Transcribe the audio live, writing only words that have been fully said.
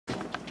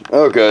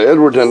Okay,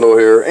 Edward Tyndall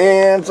here,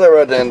 and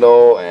Sarah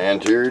Tyndall,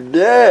 and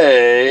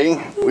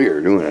today we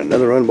are doing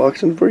another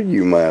unboxing for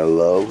you, my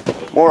love.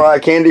 More eye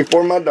candy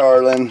for my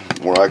darling.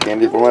 More eye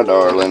candy for my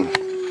darling.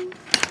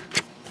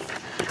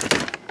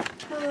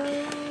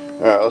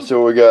 Alright, let's see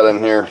what we got in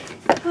here.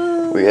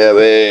 We have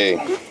a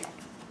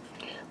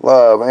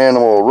Live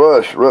Animal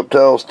Rush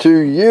Reptiles to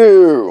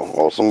You.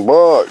 Awesome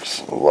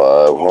box.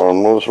 Live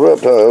harmless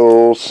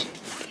reptiles.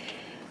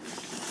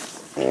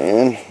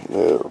 And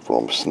they're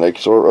from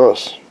Snakes R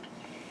Us.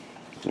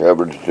 The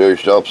average Joe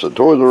shops at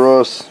Toys R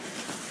Us.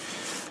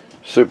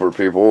 Super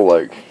people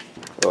like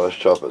us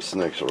shop at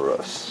Snakes R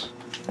Us.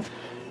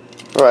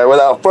 Alright,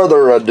 without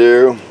further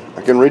ado,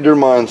 I can read your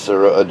mind,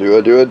 Sarah.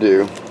 Ado.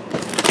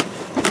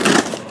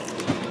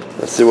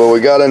 Let's see what we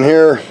got in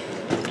here.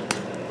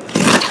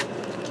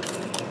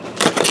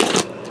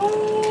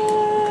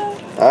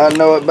 I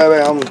know it,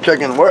 baby. I'm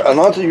checking. Where,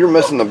 Anansi, you're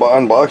missing the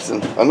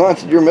unboxing.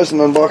 Anansi, you're missing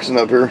unboxing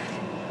up here.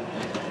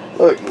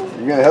 Look,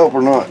 you gonna help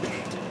or not?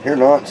 Here,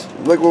 Nance.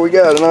 Look what we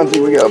got, Anansi.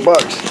 We got a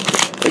box.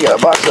 We got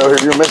a box out here.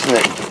 You're missing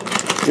it.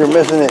 You're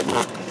missing it.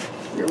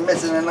 You're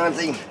missing it,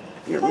 Anansi.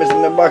 You're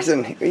missing the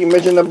boxing. Are you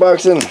missing the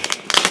boxing?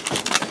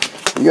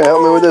 You gonna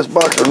help me with this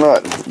box or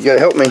not? You gotta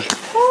help me.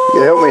 You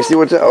gotta help me see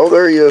what's in. Oh,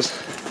 there he is.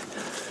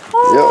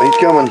 Yep, he's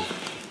coming.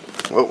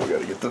 Oh, we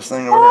gotta get this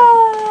thing over here.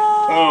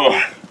 Oh.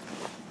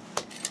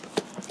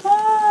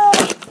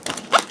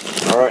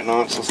 Alright,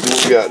 Nance, let's see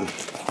what we got.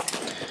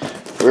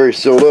 Very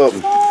sealed up.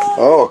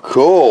 Oh,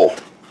 cool.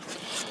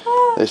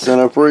 They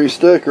sent a free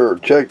sticker.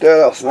 Check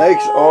that out.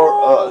 Snakes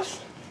R Us.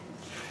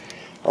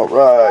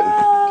 Alright.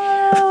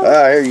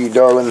 I hear you,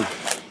 darling.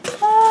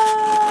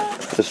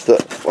 This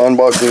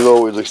unboxing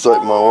always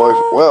excites my wife.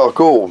 Wow,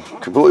 cool.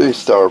 Completely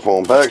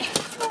styrofoam packed.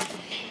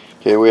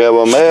 Okay, we have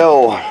a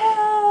male.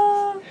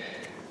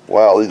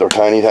 Wow, these are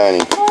tiny.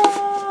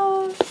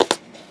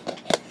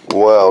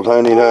 Wow,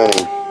 tiny.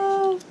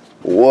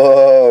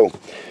 Whoa.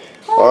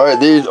 Alright,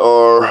 these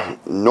are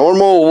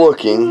normal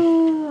looking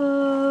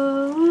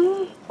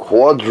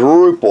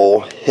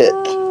quadruple hit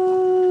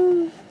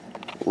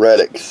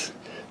radix.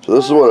 So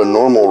this is what a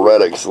normal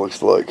radix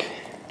looks like.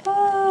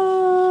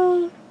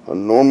 A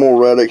normal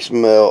radix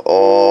male.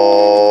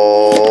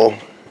 Oh,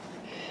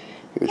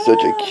 it's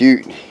such a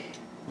cute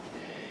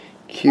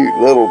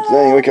little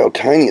thing. Look how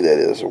tiny that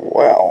is.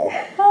 Wow.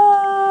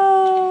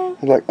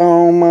 It's like,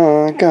 oh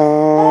my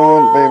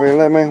god, baby,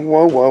 let me,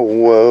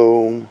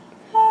 whoa.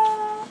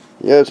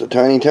 Yeah, it's a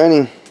tiny.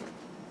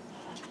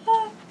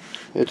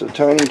 It's a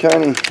tiny.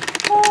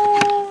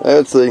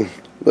 Let's see.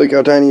 Look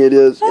how tiny it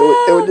is. It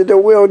was a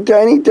real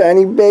tiny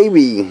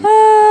baby.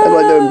 That's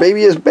like the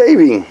babyest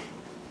baby.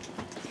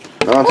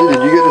 Nancy,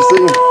 did you get to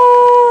see?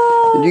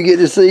 Did you get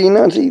to see,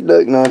 Nancy?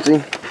 Look,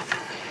 Nancy.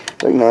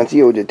 Look, Nancy,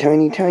 it was a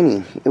tiny.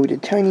 It was a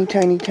tiny.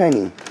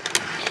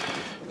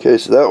 Okay,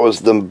 so that was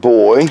the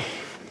boy.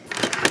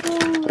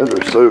 Those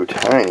are so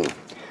tiny.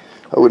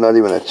 I would not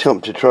even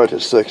attempt to try to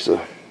sex a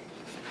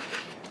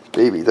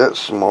baby that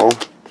small.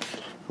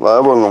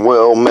 Live on the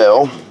well,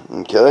 male.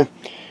 Okay.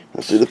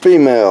 Let's see the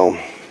female.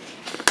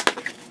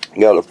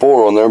 Got a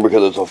 4 on there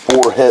because it's a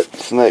 4-hit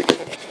snake.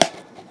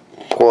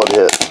 Quad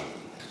hit.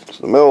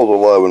 So the male's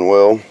alive and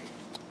well.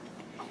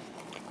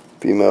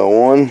 Female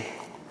 1.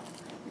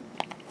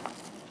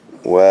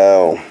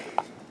 Wow.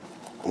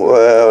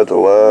 Wow, it's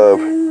alive.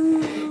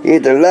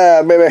 It's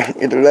alive, baby.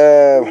 It's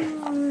alive.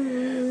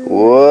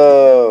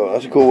 Whoa.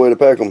 That's a cool way to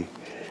pack them.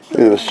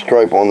 Look at the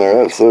stripe on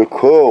there. That's so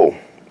cool.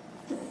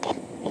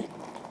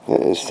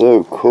 That is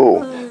so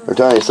cool. They're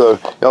tiny. So,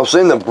 y'all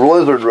seen the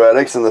blizzard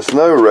radix and the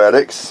snow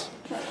radix.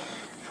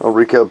 I'll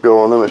recap y'all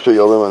on them and show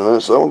y'all them in a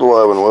minute. So that one's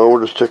alive and well.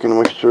 We're just checking to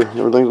make sure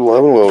everything's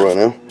alive and well right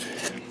now.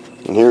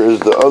 And here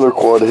is the other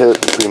quad hit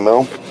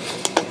female.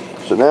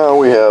 So now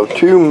we have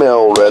 2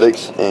 male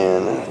radix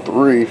and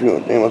 3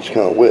 female. Damn, that's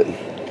kind of wet.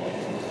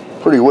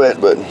 Pretty wet,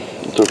 but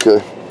it's okay.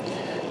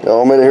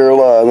 Y'all made it here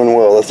alive and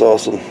well. That's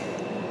awesome.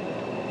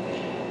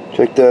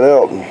 Check that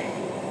out.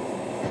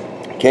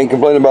 Can't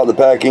complain about the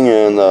packing,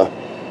 and the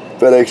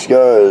FedEx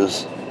guy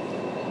is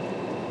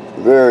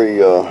very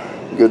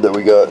good that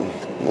we got.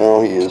 Now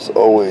he is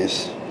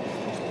always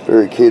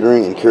very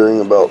catering and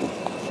caring about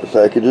the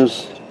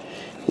packages.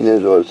 He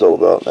knows what it's all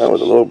about. That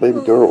was a little baby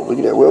turtle. Look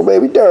at that little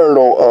baby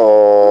turtle.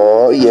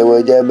 Oh, yeah,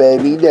 with that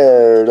baby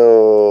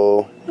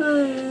turtle.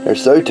 They're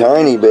so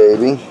tiny,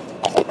 baby.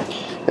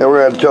 Now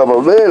we're going to chop a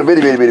little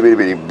bitty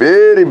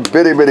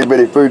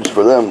foods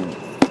for them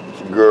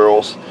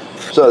girls.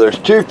 So there's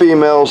 2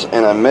 females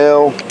and a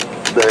male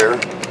there.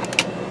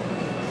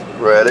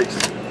 Radix.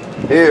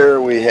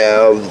 Here we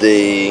have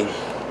the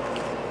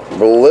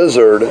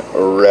blizzard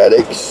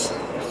radix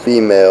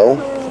female.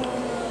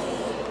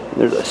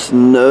 There's a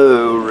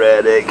snow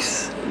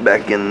radix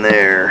back in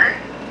there.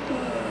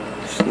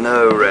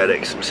 Snow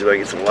radix. Let me see if I can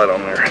get some light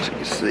on there so you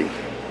can see.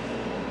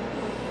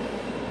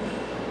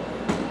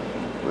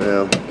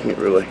 Well, can't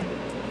really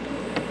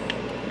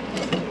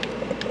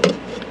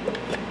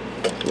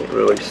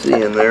see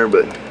in there,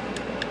 but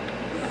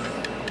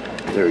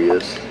there he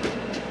is.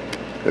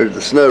 There's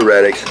the snow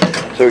radix.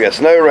 So So we got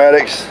snow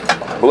radix,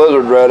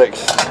 blizzard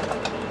radix,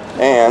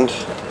 and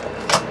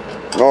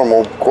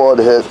normal quad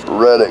het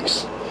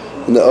radix.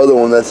 And the other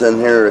one that's in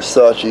here is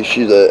Sachi.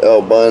 She's a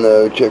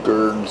albino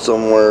checkered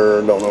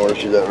somewhere. Don't know where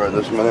she's at right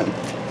this minute.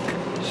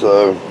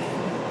 So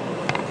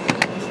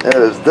that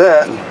is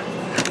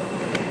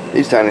that.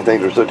 These tiny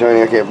things are so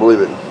tiny I can't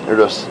believe it. They're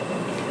just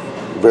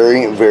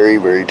very, very,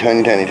 very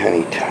tiny, tiny,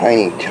 tiny,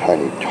 tiny,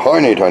 tiny,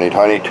 tiny, tiny,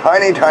 tiny,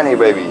 tiny, tiny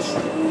babies.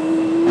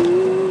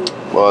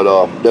 But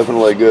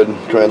definitely a good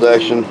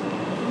transaction.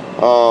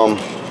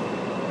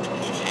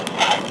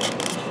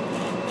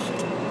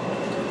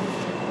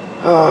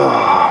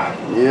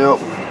 Yep.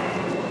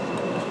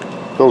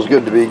 Feels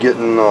good to be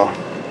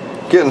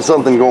getting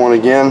something going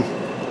again.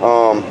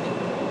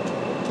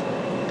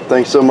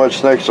 Thanks so much,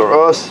 Snakes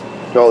Are Us.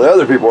 To all the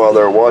other people out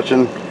there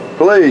watching,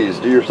 please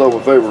do yourself a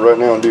favor right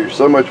now and do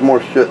so much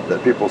more shit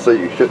that people say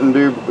you shouldn't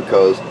do,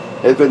 because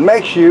if it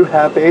makes you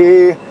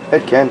happy,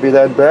 it can't be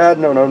that bad.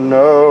 No, no,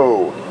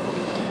 no.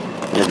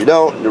 And if you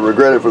don't, you'll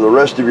regret it for the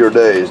rest of your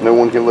days. No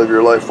one can live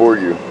your life for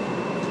you.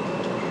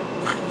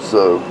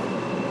 So,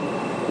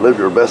 live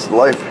your best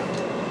life.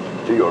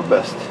 Do your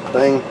best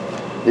thing.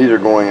 These are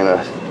going in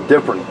a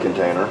different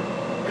container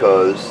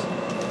because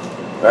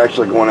they're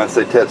actually going in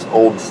Say Tet's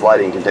old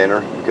sliding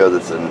container, because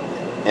it's an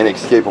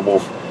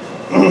inescapable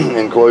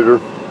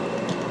enclosure,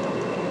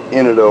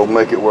 and it'll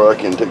make it where I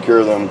can take care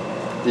of them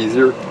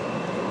easier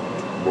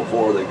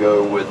before they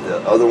go with the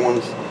other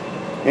ones.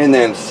 And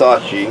then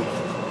Sachi,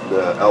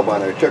 the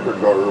albino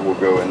checkered garter, will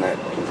go in that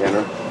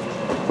container,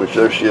 which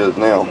there she is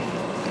now.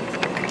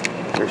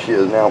 There she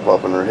is now,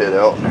 popping her head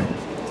out.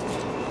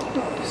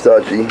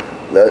 Sachi,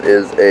 that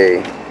is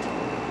a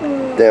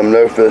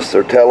Damnophis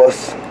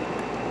Sertalis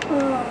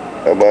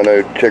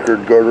albino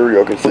checkered garter.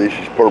 Y'all can see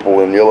she's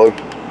purple and yellow.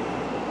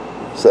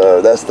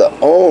 So that's the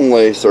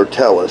only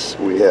Sertalis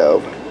we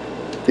have,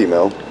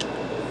 female.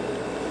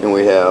 And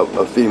we have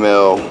a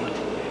female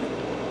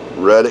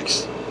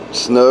radix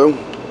snow.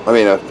 I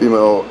mean a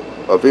female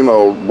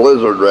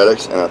blizzard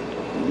radix and a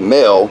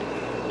male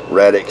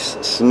radix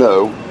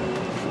snow.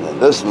 And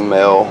this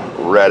male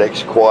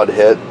radix quad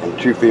het and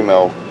two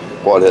female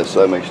quad hets.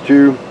 So that makes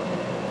two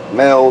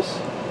males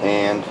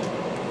and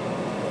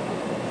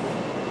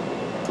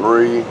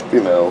three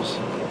females.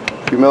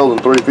 Two males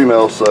and three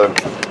females, so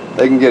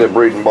they can get a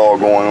breeding ball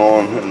going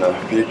on in the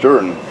future,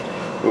 and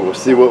we will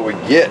see what we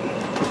get.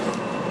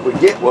 We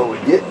get what we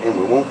get, and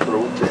we won't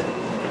throw it dead.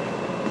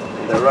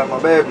 Is that right, my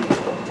baby?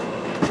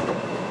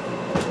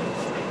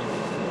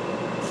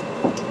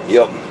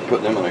 Yep,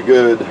 put them in a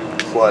good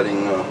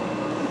sliding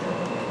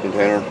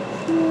container.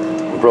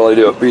 We'll probably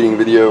do a feeding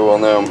video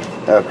on them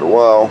after a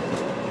while.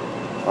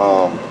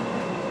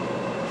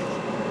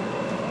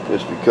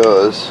 Just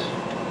because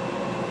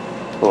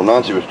little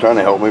Nancy was trying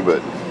to help me,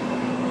 but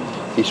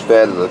he's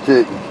fat as a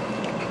tick.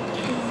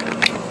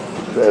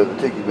 Fat as a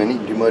tick. He's been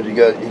eating too much. He's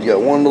got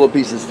one little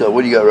piece of stuff.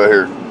 What do you got right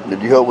here?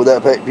 Did you help with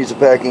that piece of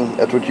packing?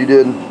 That's what you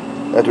did?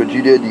 That's what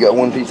you did? You got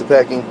one piece of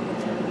packing?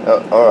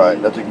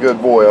 Alright, that's a good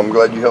boy. I'm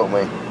glad you helped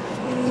me.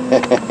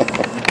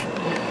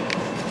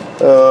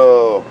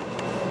 Oh,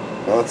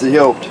 Nancy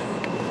helped.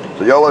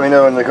 So y'all let me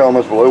know in the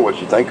comments below what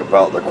you think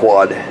about the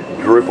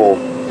quadruple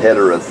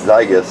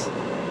heterozygous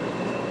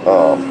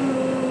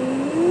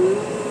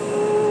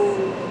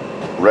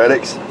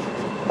radix.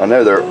 I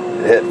know they're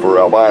hit for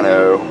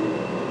albino,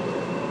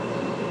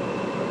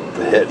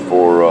 hit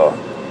for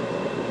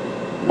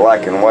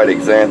black and white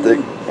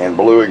exanthic and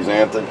blue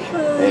exanthic,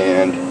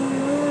 and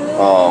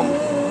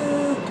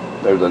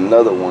there's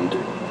another one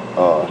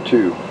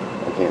too.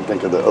 I can't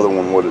think of the other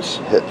one what it's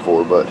hit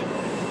for, but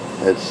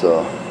it's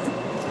still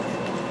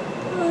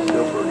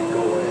pretty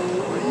cool.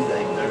 What do you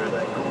think there?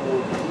 That cool?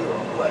 You're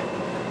black.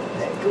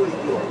 That cool?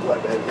 You're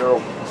black, baby girl.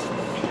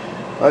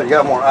 Well, you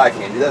got more eye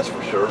candy, that's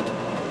for sure.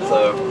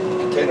 So,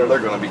 the container they're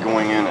going to be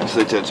going in, I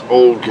say that's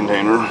old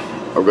container.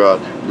 I've got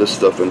this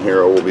stuff in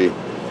here I will be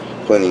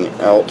cleaning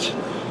out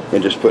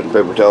and just putting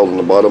paper towels on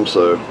the bottom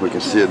so we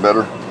can see it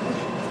better.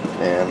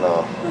 And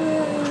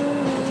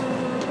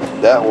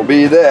that will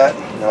be that.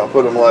 I'll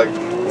put them like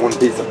one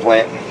piece of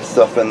plant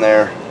stuff in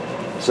there,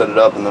 set it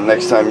up, and the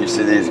next time you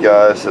see these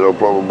guys, it'll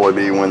probably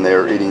be when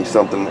they're eating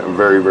something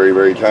very, very,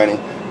 very tiny.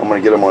 I'm going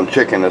to get them on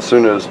chicken as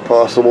soon as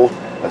possible,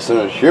 as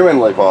soon as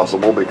humanly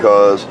possible,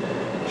 because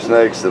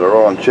snakes that are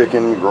on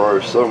chicken grow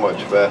so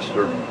much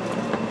faster,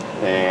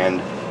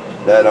 and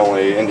that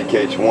only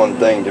indicates one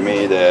thing to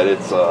me, that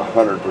it's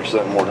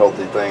 100% more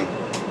healthy thing.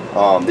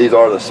 These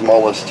are the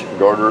smallest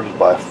garters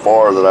by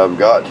far that I've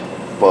got,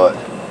 but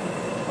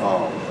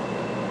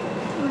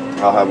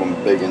I'll have them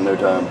big in no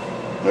time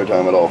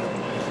at all.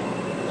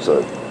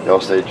 So y'all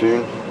stay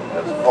tuned.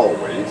 As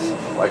always,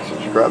 like,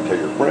 subscribe, tell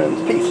your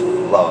friends. Peace,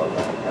 love,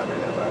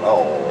 happiness, and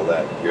all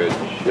that good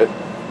shit.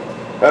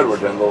 Edward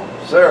Tyndall,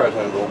 Sarah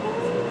Tyndall,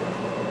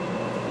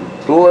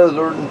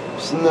 blizzard,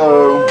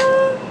 snow,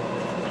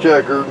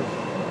 checkered,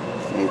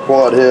 and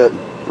quad het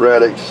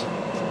radix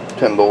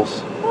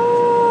Tyndalls.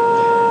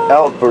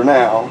 Out for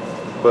now,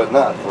 but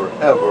not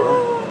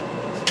forever.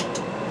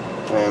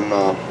 And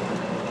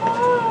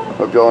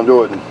Hope y'all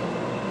enjoyed.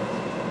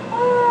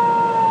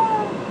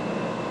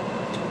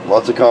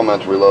 Lots of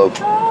comments we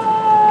love.